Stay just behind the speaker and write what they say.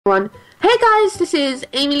One. Hey guys, this is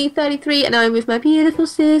Amy33 and I'm with my beautiful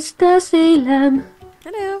sister Salem.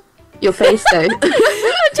 Hello. Your face though. I'm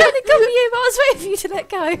trying to cover you, but I was waiting for you to let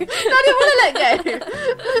go. I didn't want to let go.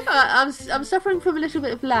 I'm suffering from a little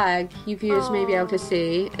bit of lag. You viewers may be able to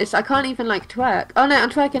see. I can't even like twerk. Oh no, I'm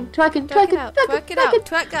twerking. Twerk it out.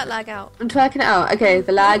 Twerk that lag out. I'm twerking it out. Okay,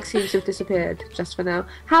 the lag seems to have disappeared just for now.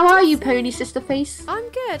 How are you, pony sister face? I'm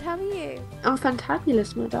good. How are you? I'm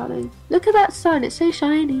fantabulous, my darling. Look at that sun. It's so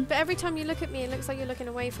shiny. But every time you look at me, it looks like you're looking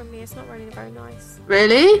away from me. It's not really very nice.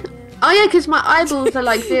 Really? Yeah. Oh yeah, because my eyeballs are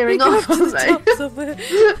like veering off.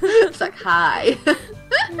 It's like, hi.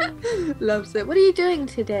 Loves it. What are you doing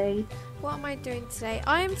today? What am I doing today?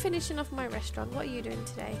 I am finishing off my restaurant. What are you doing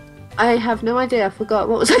today? I have no idea. I forgot.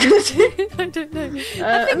 What was I going to do? I don't know.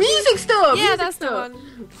 A music store! Yeah, music that's store. the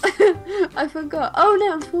one. I forgot. Oh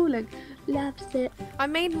no, I'm falling. Loves it. I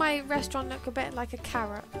made my restaurant look a bit like a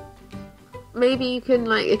carrot. Maybe you can,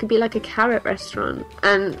 like, it could be like a carrot restaurant.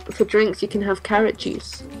 And for drinks, you can have carrot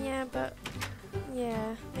juice. Yeah, but...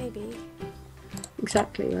 yeah, maybe.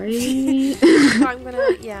 Exactly, right? But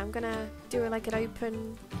I'm gonna do like an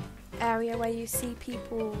open area where you see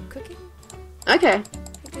people cooking. Okay.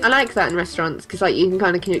 I like that in restaurants because like you can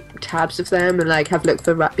kind of keep tabs of them and like have a look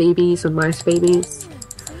for rat babies and mice babies.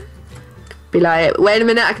 Be like, wait a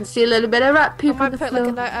minute, I can see a little bit of rat poop on the floor. I might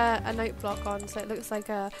put like a note block on so it looks like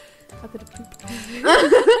a bit of poop.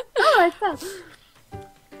 Oh, I fell.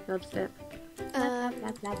 Loves it. Blah,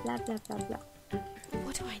 blah, blah, blah, blah, blah.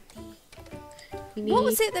 What do I need? You What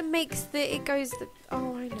was it that makes it goes?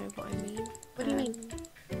 Oh, I know what I mean. What do you mean?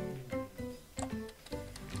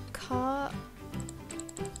 A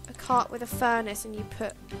cart with a furnace, and you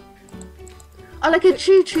put like a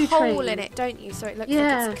choo-choo train. coal in it, don't you? So it looks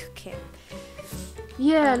Yeah. like it's cooking.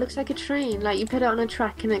 Yeah, it looks like a train. Like you put it on a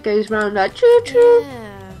track and it goes round like choo-choo.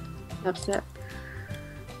 Yeah. Loves it.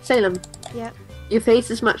 Salem, Yep. your face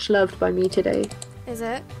is much loved by me today. Is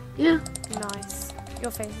it? Yeah. Nice.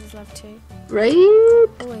 Your face is loved too. Right?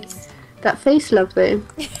 Always. That face love though.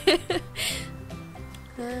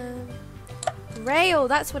 Rail,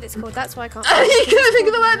 that's what it's called. That's why I can't. You couldn't think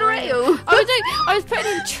of the word rail. I was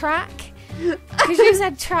putting in track because you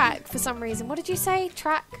said track for some reason. What did you say?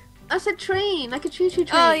 Track? I said train, like a choo-choo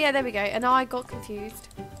train. Oh yeah, there we go. And I got confused.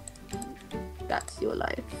 That's your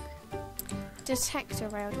life. Detector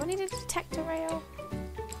rail. Do I need a detector rail?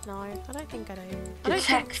 No, I don't think I do. I don't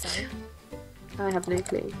think so. I have no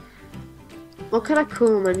clue. What could I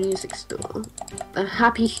call my music store? A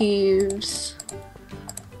Happy Hooves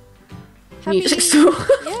music store.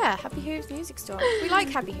 Yeah, Happy Hooves music store. We like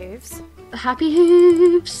Happy Hooves. The Happy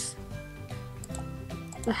Hooves.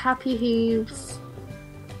 The Happy Hooves.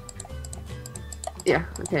 Yeah,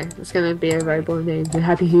 okay. It's going to be a very boring name. The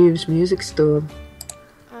Happy Hooves music store.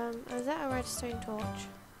 Is that a redstone torch?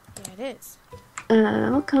 Yeah, it is.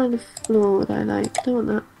 What kind of floor would I like? I don't want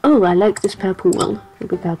that. Oh, I like this purple one.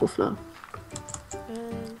 Maybe purple floor.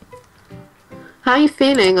 How are you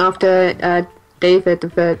feeling after David,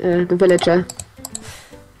 the villager?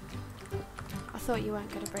 I thought you weren't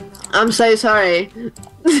going to bring that up. I'm so sorry.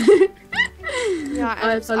 Yeah,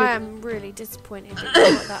 I am really disappointed that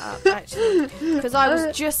you brought that up, actually. Because I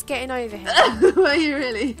was just getting over him. Were you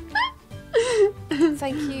really?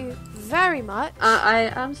 Thank you very much.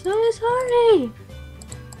 I am so sorry.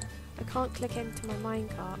 I can't click into my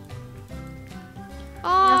minecart.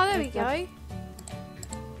 Oh, there we go.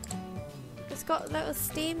 It's got little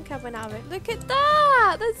steam coming out of it. Look at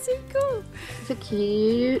that! That's so cool. So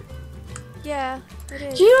cute. Yeah, it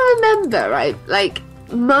is. Do you remember, right, like,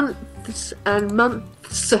 months and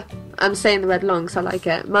months, I'm saying the word long so I like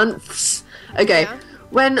it, months ago, Yeah.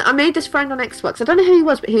 when I made this friend on Xbox, I don't know who he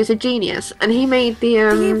was, but he was a genius, and he made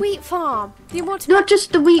The wheat farm. not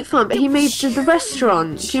just the wheat farm, but he made the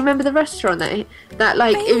restaurant. Do you remember the restaurant that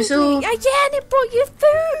like, it was all... Yeah, and it brought you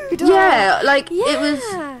food. Yeah, like, yeah. it was...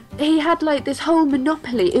 He had like this whole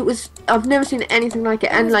monopoly. It was, I've never seen anything like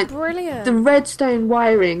it, and like brilliant. The redstone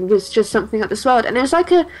wiring was just something out this world, and it was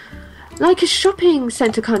like a shopping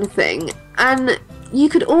centre kind of thing, and you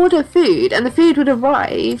could order food and the food would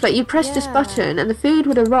arrive, like you press this button and the food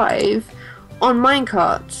would arrive on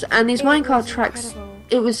minecarts, and these minecart tracks, incredible.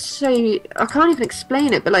 it was so, I can't even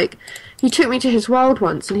explain it, but like he took me to his world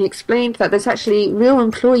once and he explained that there's actually real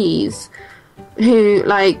employees who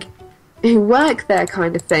work there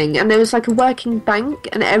kind of thing, and there was like a working bank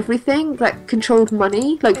and everything that controlled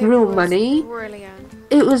money, like real money. Brilliant.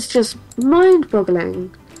 It was just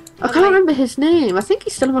mind-boggling. I can't remember his name. I think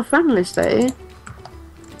he's still on my friend list though.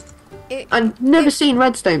 I've never seen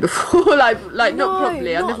redstone before, like not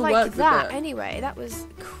properly. I've never like worked that. with it. Anyway, that was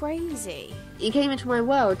crazy. he came into my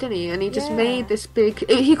world, didn't he? And he just Yeah. made this big.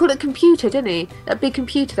 He called it computer, didn't he? That big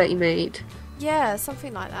computer that he made. Yeah,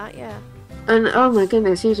 something like that. Yeah. And oh my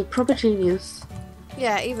goodness, he was a proper genius.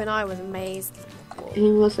 Yeah, even I was amazed.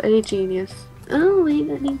 He was a genius. Oh wait,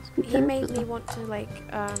 that needs to be He done. made me want to like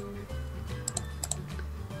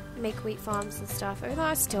make wheat farms and stuff. Even though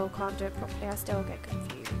I still can't do it properly, I still get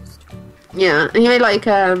confused. Yeah, and he made like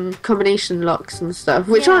combination locks and stuff,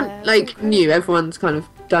 which Yeah, aren't like okay. new. Everyone's kind of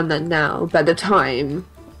done that now, but at the time,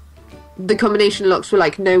 the combination locks were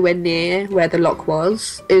like nowhere near where the lock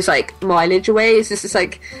was. It was like mileage away. It's just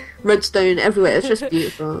like redstone everywhere. It's just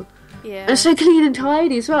beautiful. Yeah. And it's so clean and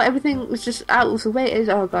tidy as well. Everything was just out of the way. It is,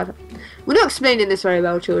 oh god, we're not explaining this very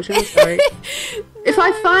well, children. I'm sorry. If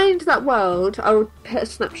I find that world, I'll put a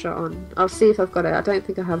snapshot on. I'll see if I've got it. I don't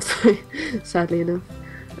think I have, though, sadly enough.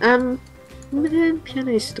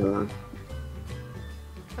 Piano store.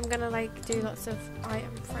 I'm gonna like do lots of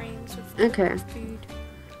item frames with Okay. food.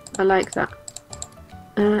 I like that.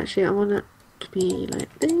 Actually, I want it to be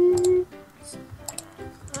like this.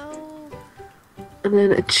 Oh. And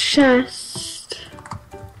then a chest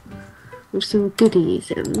with some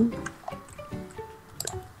goodies in.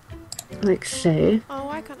 Like so. Oh,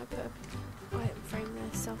 why can't I put an item frame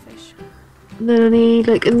there? Selfish. And then I need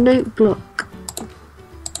like a note block.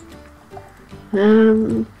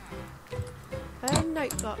 Note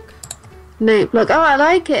block. Note block. Oh, I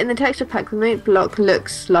like it in the texture pack. The note block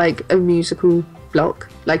looks like a musical block.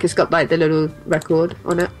 Like it's got like the little record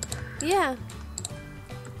on it. Yeah.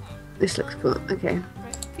 This looks cool. Okay.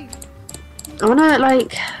 Right, food. I wanna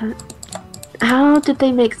like. How did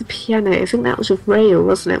they make the piano? I think that was with Rail,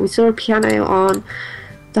 wasn't it? We saw a piano on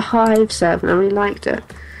the Hive server and I really liked it.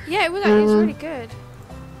 Yeah, it was really good.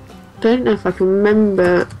 Don't know if I can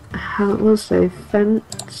remember how it was though.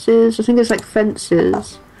 Fences? I think it's like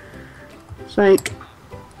fences. It's like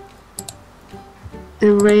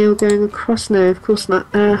a rail going across. No, of course not.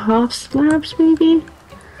 Half slabs maybe?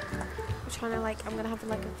 I'm trying to like, I'm gonna have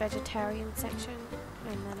like a vegetarian section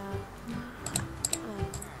and then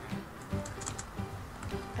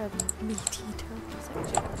a meat eater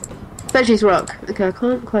section. Veggies rock. Okay, I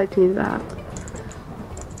can't quite do that.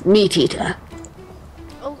 Meat eater.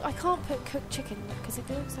 Oh, I can't put cooked chicken because it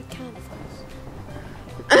looks like candy floss.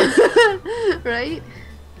 Right?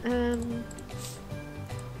 How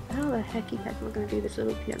the hecky heck am I going to do this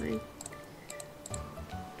little piano?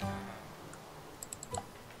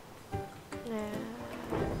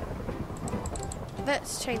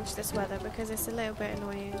 Let's change this weather because it's a little bit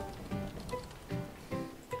annoying.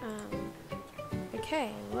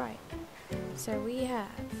 Okay, right. So we have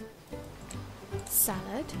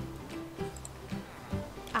salad,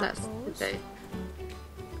 That's apples, the day.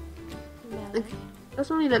 melon.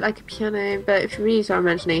 Doesn't really look like a piano, but if we use our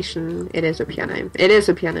imagination, it is a piano. It is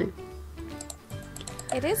a piano.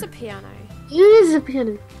 It is a piano. It is a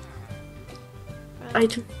piano. Um,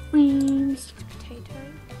 Items. potato,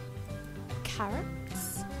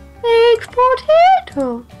 carrots. Baked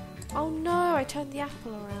potato. Oh no! I turned the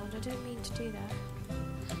apple around. I didn't mean to do that.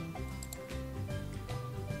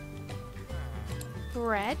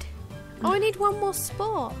 Bread. Oh, I need one more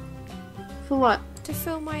spot For what? to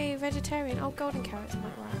fill my vegetarian. Oh, golden carrots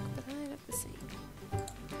might work, but they look the same.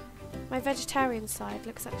 My vegetarian side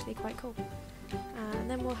looks actually quite cool. And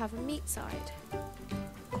then we'll have a meat side.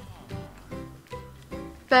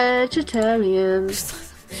 Vegetarian.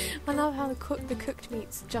 I love how the cooked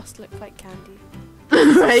meats just look like candy.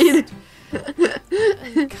 Right?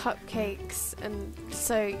 And cupcakes, and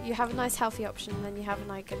so you have a nice healthy option, and then you have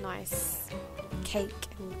like a nice cake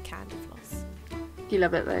and candy floss. You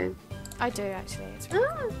love it though. I do actually. It's really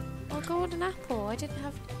cool. Oh, golden apple! I didn't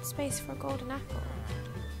have space for a golden apple.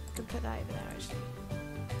 I can put that over there actually.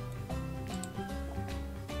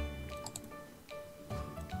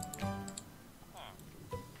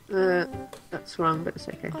 That's wrong, but it's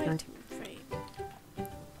okay. Item frame.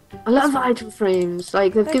 I love item frames.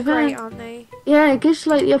 Like they've They're given. great, aren't they? Yeah, it gives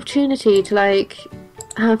like the opportunity to like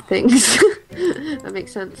have things. That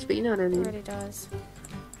makes sense, but you know what I It mean. really does.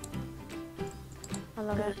 I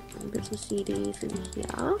love it. Put some CDs in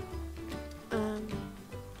here.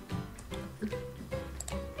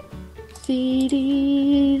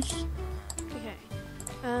 CDs. Okay.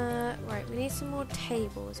 Right, we need some more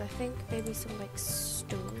tables. I think maybe some like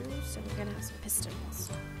stools. So we're gonna have some pistons.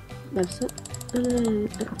 That's it. And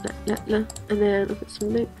then I've got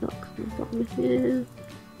some note blocks on the bottom here.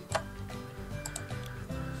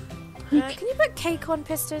 Can you put cake on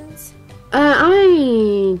pistons?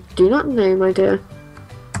 I do not know, my dear.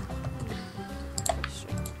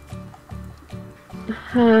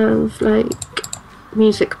 Have like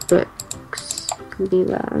music books can be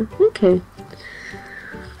there. Okay.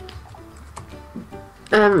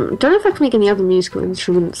 Don't know if I can make any other musical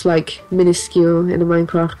instruments like minuscule in a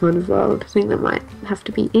Minecraft kind of world. I think that might have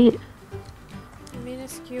to be it.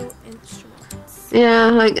 Minuscule instruments. Yeah,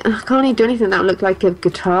 like I can't even do anything that would look like a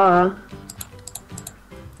guitar.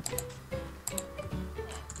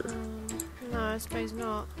 No, I suppose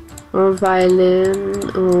not. Or a violin,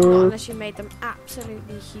 Not or... unless you made them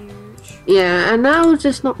absolutely huge. Yeah, and that will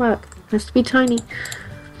just not work. It has to be tiny.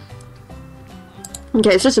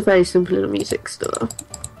 Okay, it's just a very simple little music store.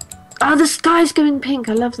 Oh, the sky's going pink.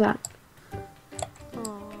 I love that.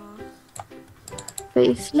 Aww.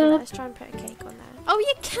 Face love. Let's try and put a cake on there. Oh,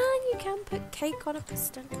 you can put cake on a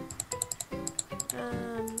piston.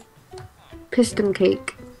 Piston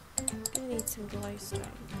cake. I need some glowstone.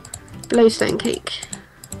 Glowstone cake.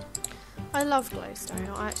 I love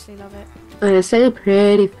glowstone. I actually love it. Oh, it's so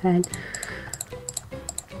pretty, fun.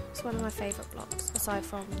 It's one of my favourite blocks, aside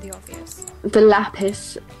from the obvious. The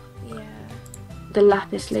lapis. Yeah. The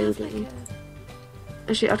lapis Have lady. like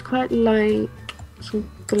Actually, I'd quite like some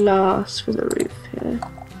glass for the roof here.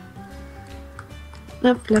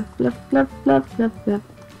 Love, love, love, love, love, love, love.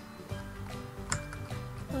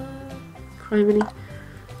 Criminy.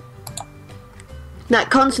 That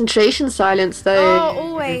concentration silence, though. Oh,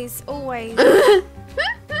 always, always.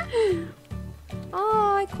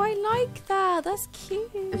 Oh, I quite like that. That's cute.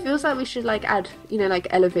 It feels like we should like add, you know, like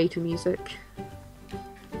elevator music.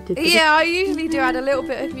 Yeah, I usually do add a little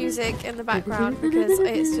bit of music in the background because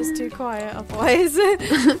it's just too quiet otherwise.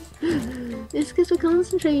 It's because we're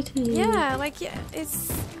concentrating. Yeah, like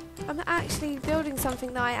I'm actually building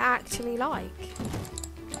something that I actually like.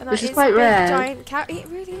 And Which is it's quite a big, rare. Giant it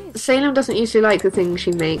really is. Salem doesn't usually like the things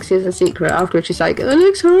she makes. Here's a secret. Afterwards, she's like, "It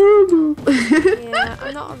looks horrible." Yeah,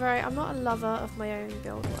 I'm not a lover of my own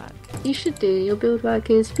build work. You should do. Your build work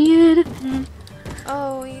is beautiful.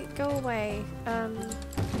 Oh, go away.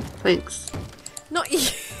 Thanks. Not you.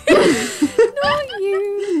 Not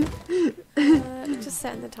you. Just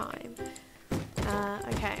setting the time.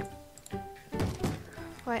 Okay.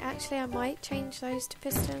 Right, actually, I might change those to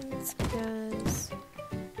pistons because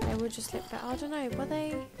they will just look better. I don't know. Were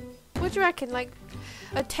they? What do you reckon? Like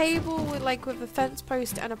a table with a fence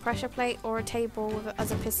post and a pressure plate, or a table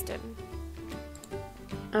as a piston?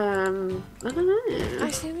 I don't know.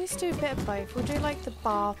 Actually, let's do a bit of both. We'll do like the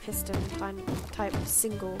bar piston type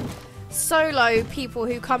single solo people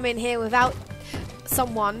who come in here without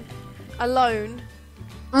someone, alone.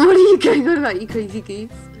 What are you going on about, you crazy goose?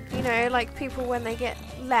 You know, like people when they get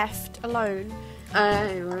left alone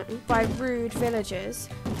Right. by rude villagers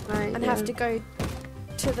Right, and have to go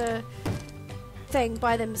to the thing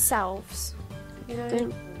by themselves. You know,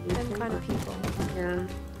 them kind of people. Yeah.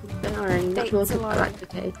 Alright, not Dates talking alone. about that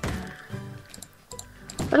today.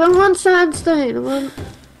 I don't want sandstone, I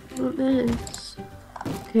want this.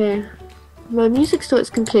 Okay. My music store is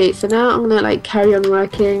complete, so now I'm gonna like carry on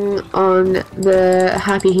working on the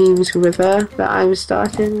Happy Heaves river that I was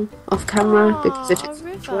starting off camera because it takes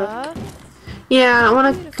much work. Yeah, I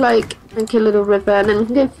wanna like make a little river and then we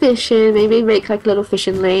can go fishing, maybe make like a little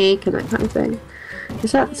fishing lake and that kind of thing.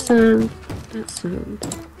 Is that sand? That's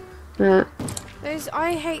sand.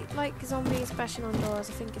 I hate like zombies bashing on doors.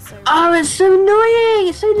 I think it's so. Oh, it's so annoying!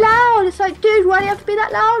 It's so loud! It's like, dude, why do you have to be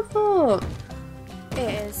that loud for?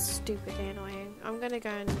 It is stupidly annoying. I'm gonna go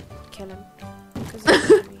and kill him.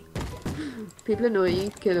 Because People annoy you,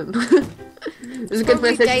 kill them. It's a good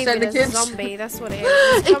probably message to David send the as a kids. zombie. That's what it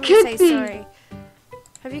is. He's It come to could say be. sorry.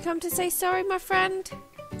 Have you come to say sorry, my friend?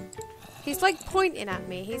 He's like pointing at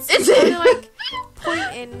me. He's Is kind it? of like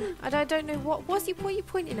pointing. I don't know what are you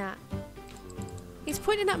pointing at? He's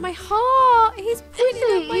pointing at my heart. He's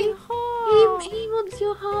pointing at my heart. He wants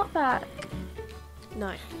your heart back.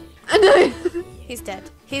 No, I know. he's dead.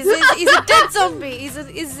 He's a dead zombie.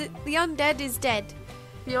 The undead is dead.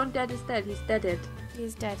 The undead is dead. He's deaded.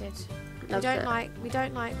 He's deaded. Loves it. We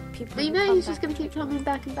don't like people. But you who know come he's just back gonna keep and coming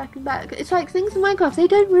back and back and back. It's like things in Minecraft, they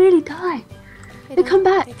don't really die. They come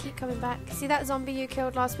back. They keep coming back. See that zombie you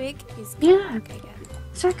killed last week? He's Yeah. back again.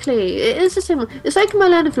 Exactly. It is the same. It's like in my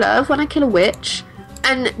Land of Love when I kill a witch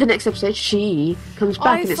and the next episode she comes back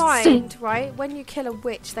I and it's find, right, when you kill a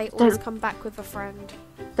witch, they always come back with a friend.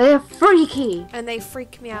 they are freaky. And they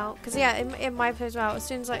freak me out. Because, yeah, in my place as well, as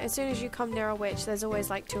soon as you come near a witch, there's always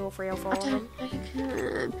like 2 or 3 or 4 of them.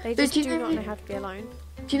 They just do not know how to be alone.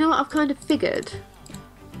 Do you know what I've kind of figured?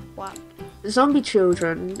 What? Zombie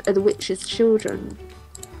children are the witch's children.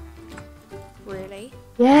 Really?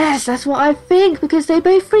 Yes, that's what I think because they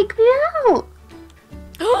both freak me out.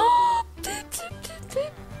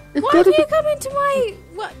 It's Why have gotta you be- come into my...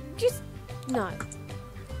 What? Just... No.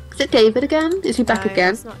 Is it David again? Is he back No,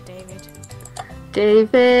 again? it's not David.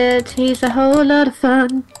 David, he's a whole lot of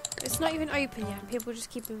fun. It's not even open yet. People just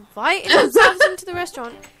keep inviting themselves into the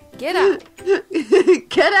restaurant. Get out.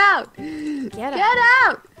 Get out. Get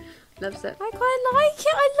out. Loves it. I quite like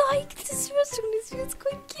it. I like this restaurant. It's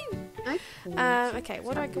quite cute. Okay,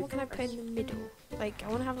 what can I put in the middle? Like, I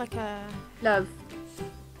want to have like a... Love.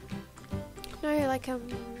 No, like You know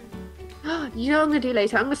what I'm going to do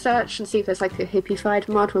later? I'm going to search and see if there's like a hippified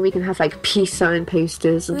mod where we can have like peace sign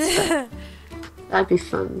posters and stuff. That'd be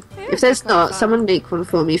fun. Yeah, If there's not, someone make one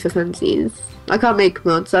for me for funsies. I can't make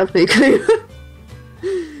mods, I've no clue.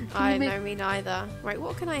 I know, me neither. Right,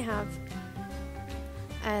 what can I have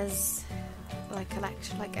as like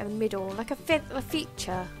a middle, like a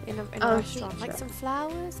feature in a restaurant? Like some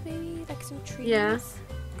flowers, maybe, like some trees. Yeah.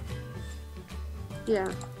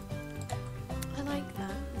 I like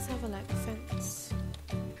that. Let's have a look. Fence.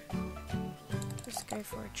 Let's go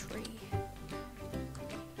for a tree.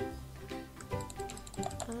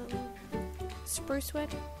 Spruce wood.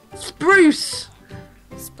 Spruce!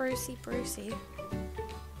 Sprucey Brucey.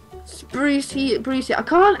 Sprucey, Brucey. I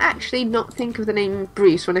can't actually not think of the name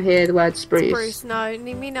Bruce when I hear the word spruce. Spruce, no,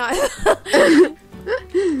 me neither.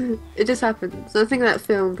 It just happens. I think of that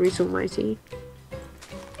film, Bruce Almighty.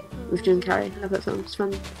 With Jim Carrey. I love that film. It's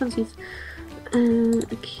fun. Funsies.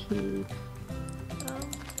 Okay.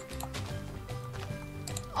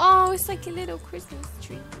 Oh, it's like a little Christmas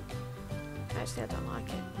tree. Actually, I don't like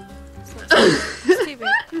it. It's too big.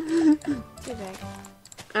 Too big.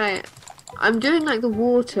 Alright. I'm doing like the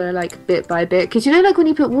water like bit by bit. Because you know like when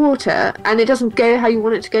you put water and it doesn't go how you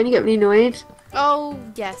want it to go and you get really annoyed? Oh,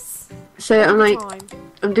 yes. So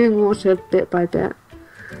I'm doing water bit by bit.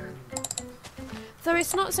 So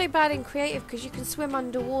it's not so bad in creative because you can swim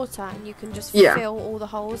underwater and you can just fill all the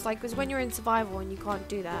holes. Like, because when you're in survival and you can't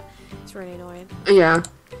do that, it's really annoying. Yeah.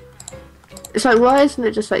 It's like, why isn't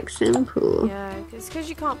it just like simple? Yeah, it's because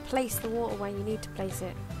you can't place the water where you need to place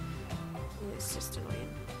it. It's just annoying.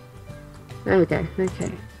 There we go.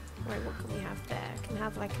 Okay. Right, what can we have there? Can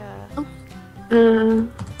have like a...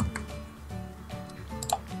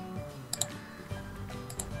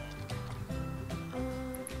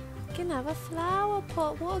 Can have a flower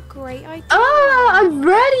pot. What a great idea. Oh, I've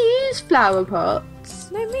already used flower pots.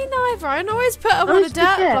 No, me neither. I always put them on a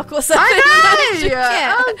dirt block or something. I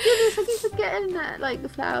know! Oh goodness, I keep forgetting that like the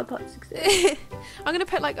flower pots exist. I'm going to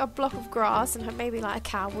put like a block of grass and maybe like a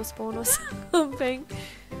cow will spawn or something.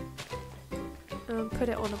 Put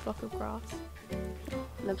it on a block of grass.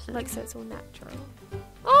 Loves it. Like so it's all natural.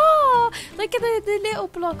 Oh, like the little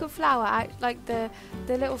block of flower, like the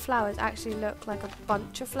little flowers actually look like a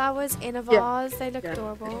bunch of flowers in a vase. They look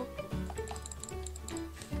adorable.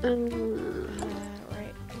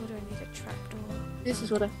 Right, what do I need? A trapdoor. This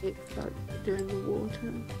is what I think about doing the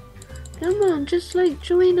water. Come on, just like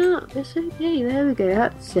join up. It's okay. There we go.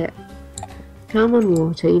 That's it. Come on,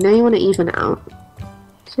 water. You know you want to even out.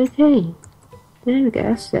 It's okay. There we go.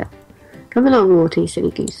 That's it. Come along, water, you silly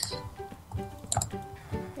goose.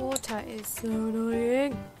 Water is so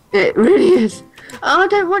annoying. It really is. Oh, I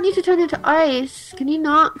don't want you to turn into ice. Can you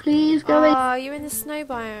not, please? Go away. Oh, you're in the snow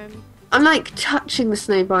biome. I'm like touching the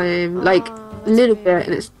snow biome, like a little bit,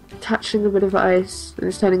 and it's touching a bit of ice, and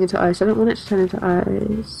it's turning into ice. I don't want it to turn into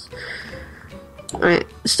ice. Alright,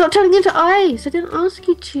 stop turning into ice! I didn't ask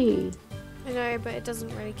you to. I know, but it doesn't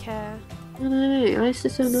really care. I know, ice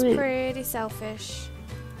is so annoying. It's pretty selfish.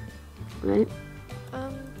 Right.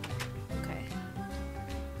 Okay.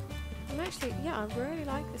 I'm actually, I really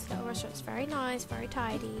like this little restaurant. It's very nice, very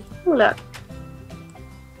tidy. Call it.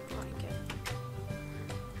 Like it.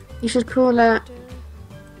 You should call it.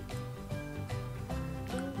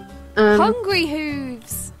 Hungry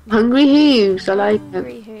Hooves! Hungry Hooves, I like it.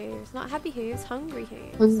 Hungry Hooves. Not Happy Hooves, Hungry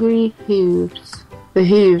Hooves. Hungry Hooves. The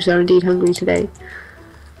Hooves are indeed hungry today.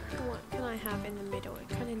 What can I have in the middle? I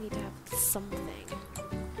kind of need to have something.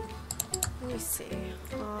 Let me see.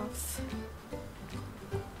 Half.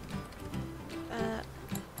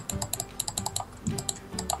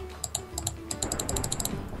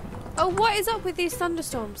 Oh, what is up with these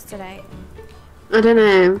thunderstorms today? I don't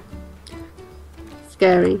know.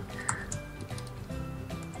 Scary.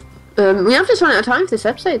 We have just run out of time for this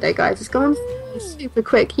episode though, guys. It's gone super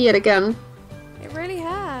quick yet again. It really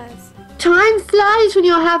has. Time flies when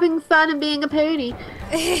you're having fun and being a pony.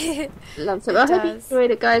 Lots of. I hope you enjoyed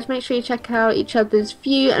it, guys. Make sure you check out each other's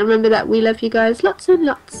view and remember that we love you guys lots and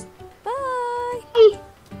lots. Bye. Bye.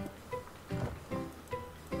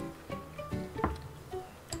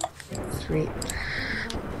 Sweet.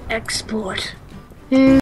 Export.